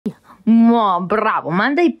Ma bravo,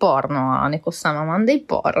 manda i porno, Neko-sama, manda i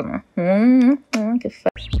porno. Che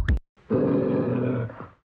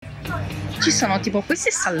Ci sono tipo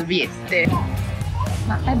queste salviette,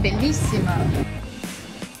 ma è bellissima.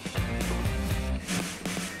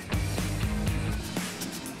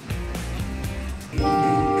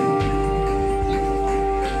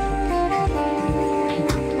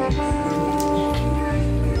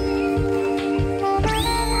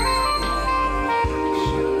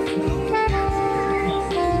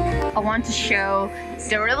 I want to show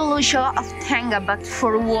the revolution of tanga but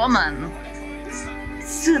for women.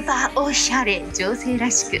 スーパーおしゃれ、女性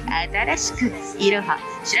らしく、新しく、いろは。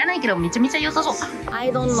知らないけどめちゃめちゃ良さそう。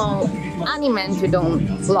I don't know any men who don't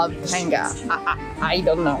love tanga. I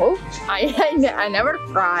don't know. I never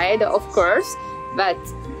tried, of course, but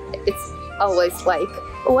it's always like,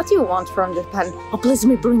 what do you want from Japan? Oh, please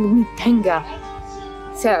bring me tanga.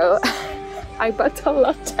 So I bought a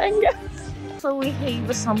lot of tanga. So we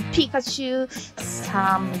have some Pikachu,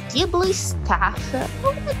 some Ghibli stuff.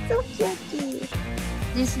 Oh, that's so cute.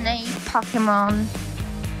 Disney, Pokemon.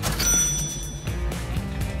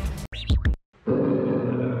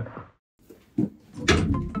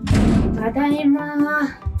 Tadaima.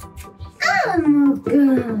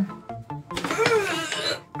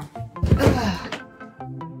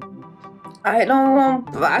 I don't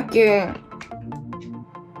want vacuum.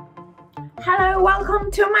 Hello,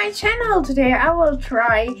 welcome to my channel. Today I will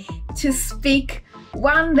try to speak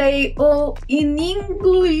one day in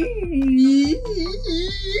English.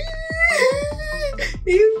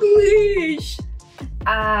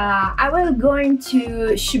 I will going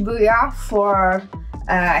to Shibuya for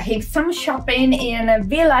have some shopping in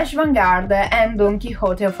Village Vanguard and Don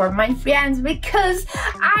Quixote for my friends because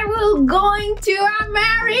I will going to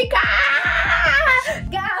America.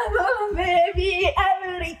 Come on, baby,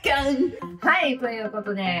 American. はい、というこ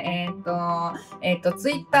とで、ツ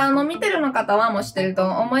イッターの見てるの方はもう知ってると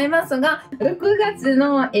思いますが、6月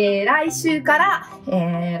の、来週から、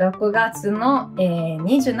6月の、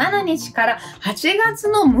27日から8月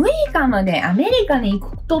の6日までアメリカに行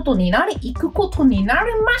くことになり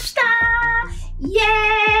ました。イエ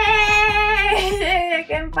ーイ I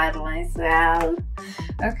can pat myself.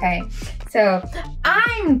 Okay, so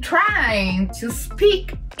I'm trying to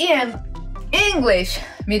speak in English.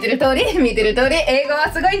 見てる通り、英語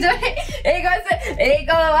はすごいんじゃない？英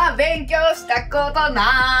語は勉強したこと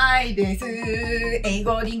ないです。英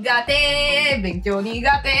語苦手、勉強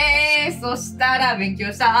苦手、そしたら勉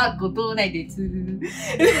強したことないです。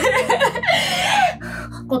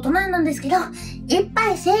ことなんですけど、いっ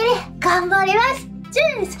ぱい整理頑張ります。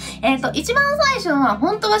一番最初は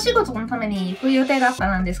本当は仕事のために行く予定だっ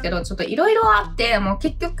たんですけど、ちょっといろいろあって、もう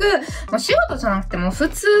結局、もう仕事じゃなくても普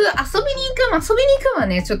通遊びに行くは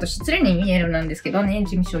ね、ちょっでに見えるなんですけどね、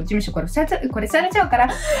事務所これされちゃうから、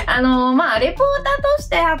まあ、レポーターとし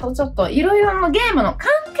て、あとちょっといろいろなゲームの関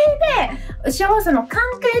係で、幸せの関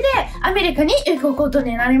係でアメリカに行くこと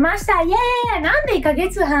になりました。イエーイ！なんで1ヶ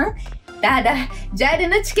月半ただ、JAL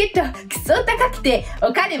のチケット、クソ高くて、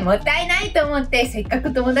お金もったいないと思って、せっか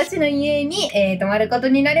く友達の家に、泊まること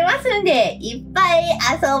になりますんで、いっぱい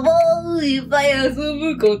遊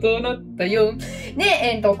ぶことになったよ。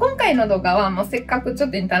で、今回の動画はもうせっかくちょ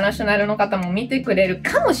っとインターナショナルの方も見てくれる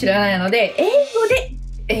かもしれないので、英語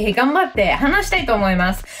で、頑張って話したいと思い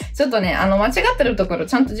ます。ちょっとね、間違ってるところ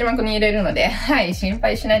ちゃんと字幕に入れるので、はい、心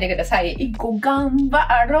配しないでください。頑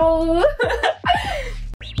張ろう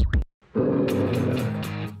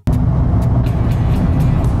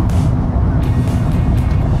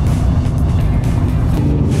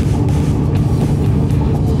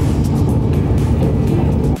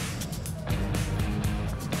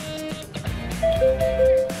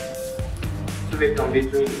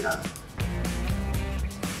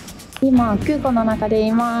今、空港の中で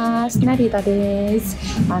います。成田です。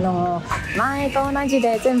前と同じ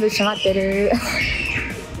で全部閉まってる。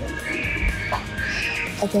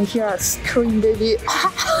I can hear a scream, baby.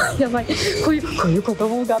 やばい。こういう子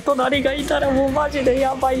供が隣がいたらもうマジで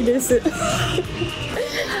やばいです。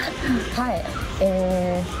はい。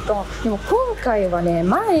でも今回はね、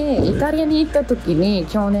前イタリアに行った時に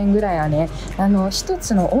去年ぐらいはね、一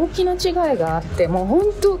つの大きな違いがあって、もう本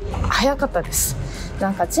当早かったです。な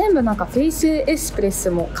んか全部なんかフェイスエスプレッソ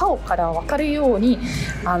も顔から分かるようにチ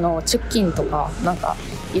ェックインとかなんか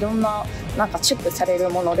いろんななんかチェックされる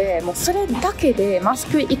もので、もうそれだけでマス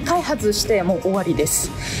ク1回外してもう終わりです。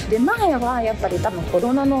で前はやっぱり多分コ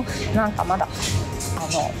ロナのなんかまだ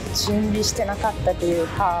準備してなかったという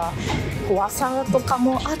か噂とか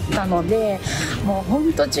もあったので、もうほ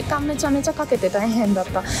んと時間めちゃめちゃかけて大変だっ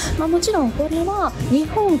た。もちろんこれは日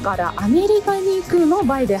本からアメリカに行くの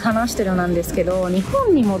場合で話してるなんですけど、日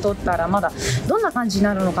本に戻ったらまだどんな感じに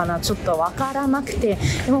なるのかなちょっとわからなくて、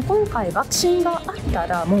でも今回ワクチンがあった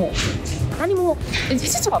らもう何も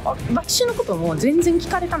実はワクチンのことも全然聞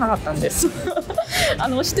かれたなかったんです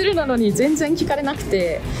してるなのに全然聞かれなく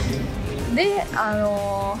て、で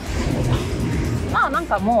なん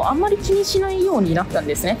かもうあんまり気にしないようになったん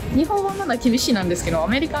ですね。日本はまだ厳しいなんですけど、ア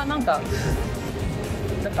メリカはなんか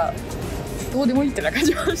どうでもいいってな感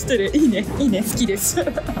じはしてる。いいね好きですさ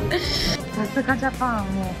すがジャパン。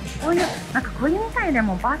もうこういうみたいで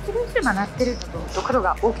もバーチ練習がなってるところ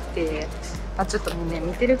が多くて、ちょっとね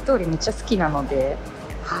見てる通りめっちゃ好きなので、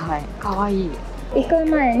はい可愛い。行く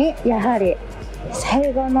前にやはり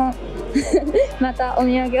最後のまたお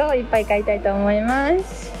土産をいっぱい買いたいと思いま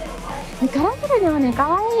す。カラフルではね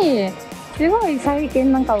可愛い。すごい最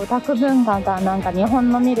近なんかオタク文化がなんか日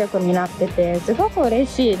本の魅力になっててすごく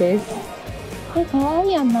嬉しいです。可愛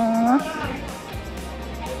いやな。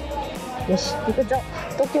よし行くぞ。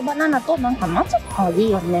東京バナナとなんか抹茶とかい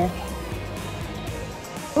いよね。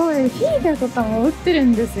すごいフィーダーとかも売ってる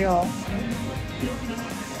んですよ。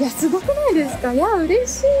いやすごくないですか。いや嬉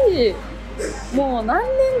しい。もう何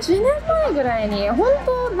年10年前ぐらいに本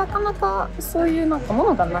当なかなかそういうなんかも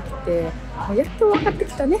のがなくて、もうやっと分かって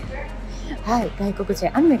きたね。はい、外国人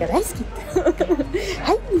アニメが大好きは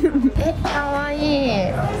いかわいい。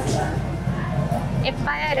いっ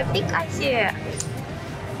ぱいあるピカチュウ。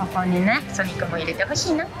ここにねソニックも入れてほし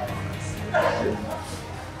いな。わー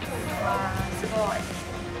すごい。こ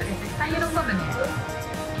れ絶対喜ぶね。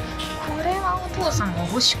これはお父さんも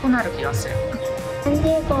欲しくなる気がする。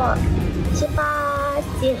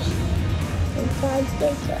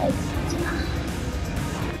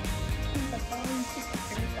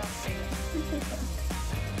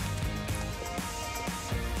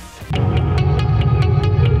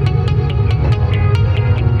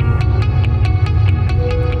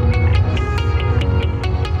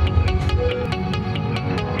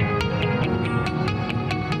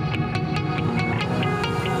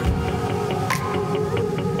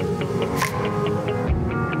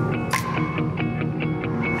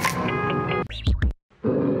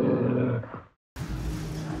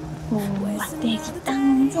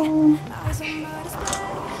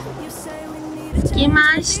来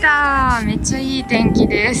ました。めっちゃいい天気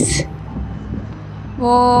です。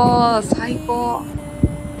おー最高。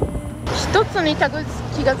一つに気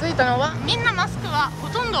がついたのはみんなマスクはほ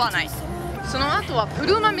とんどはない。その後は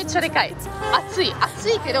車めっちゃでかい。暑い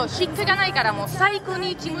けど湿気がないからもう最高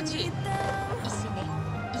に気持ちいい。いいっ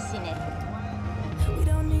すね。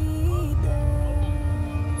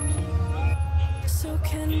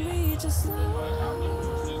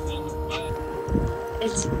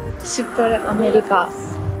スーパーアメリカ。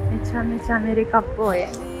めちゃめちゃアメリカっぽい。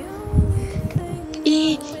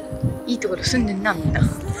いいところ住んでんなみんな。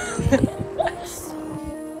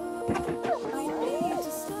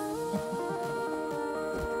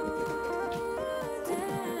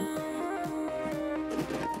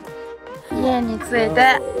家に着い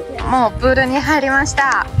てもうプールに入りまし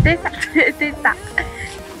た。出た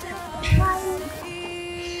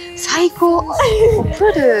最高。プ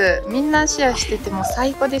ールみんなシェアしてても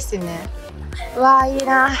最高ですね。うわーいい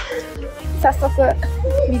な。早速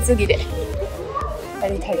水着でや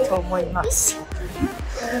りたいと思います。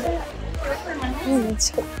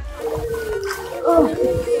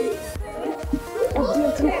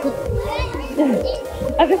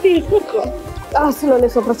Avete il trucco? Ah, solo le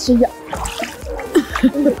sopracciglia.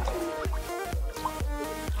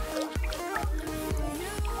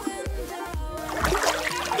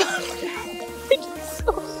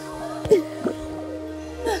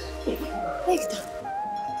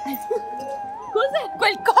 Cos'è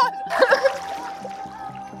quel coso?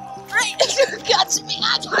 Catch me.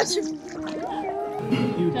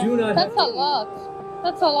 You do not. That's a lot.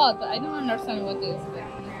 That's a lot. I don't understand what is that.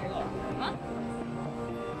 Ma?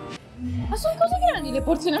 Ma sono cose grandi le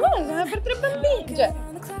porzioni, ma sono per 3 bambini. Cioè.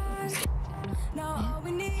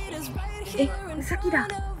 ウサギだ。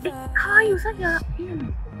可愛いウサギがいるの。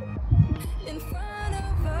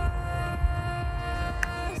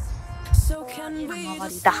周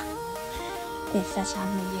りだ。列車車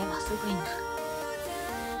の家はすごいな。